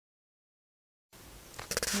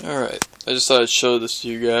Alright, I just thought I'd show this to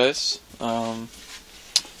you guys.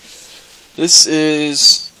 This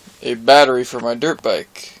is a battery for my dirt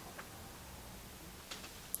bike.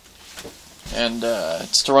 And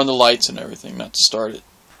it's to run the lights and everything, not to start it.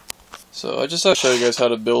 So I just thought I'd show you guys how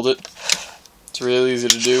to build it. It's really easy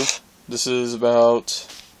to do. This is about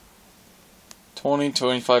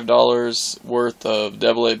 $25 worth of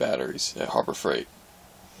AA batteries at Harbor Freight.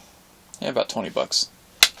 Yeah, about 20 bucks.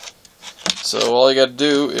 So all you got to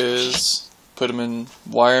do is put them in,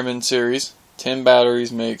 wire them in series. 10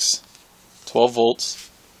 batteries makes 12 volts.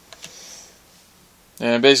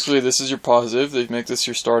 And basically this is your positive. They make this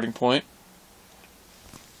your starting point.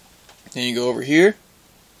 Then you go over here,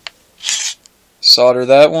 solder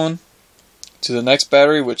that one to the next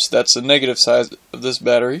battery, which that's the negative side of this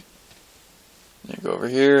battery. You go over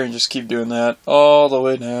here and just keep doing that all the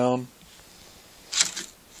way down.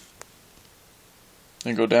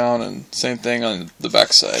 And go down, and same thing on the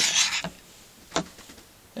back side.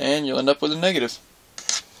 And you'll end up with a negative.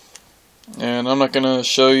 And I'm not going to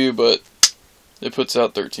show you, but it puts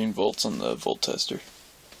out 13 volts on the volt tester.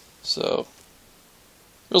 So,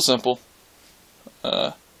 real simple.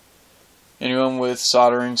 Anyone with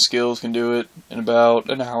soldering skills can do it in about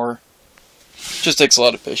an hour. Just takes a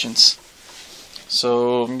lot of patience.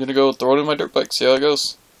 So I'm gonna go throw it in my dirt bike, see how it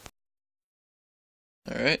goes.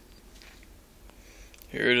 Alright.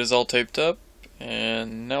 Here it is all taped up,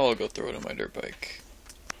 and now I'll go throw it in my dirt bike.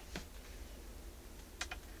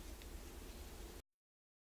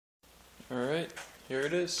 Alright, here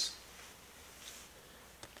it is.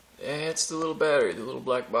 And it's the little battery, the little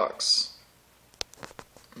black box.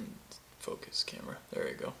 Focus camera, there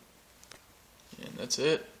you go. And that's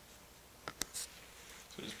it.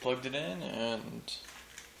 So just plugged it in, and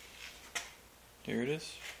here it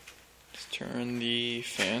is. Just turn the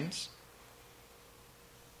fans.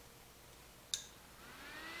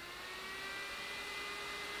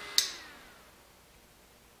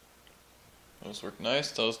 Those work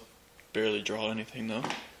nice. Those barely draw anything though.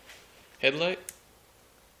 Headlight.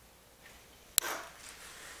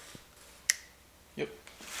 Yep.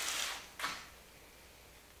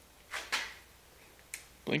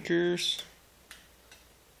 Blinkers.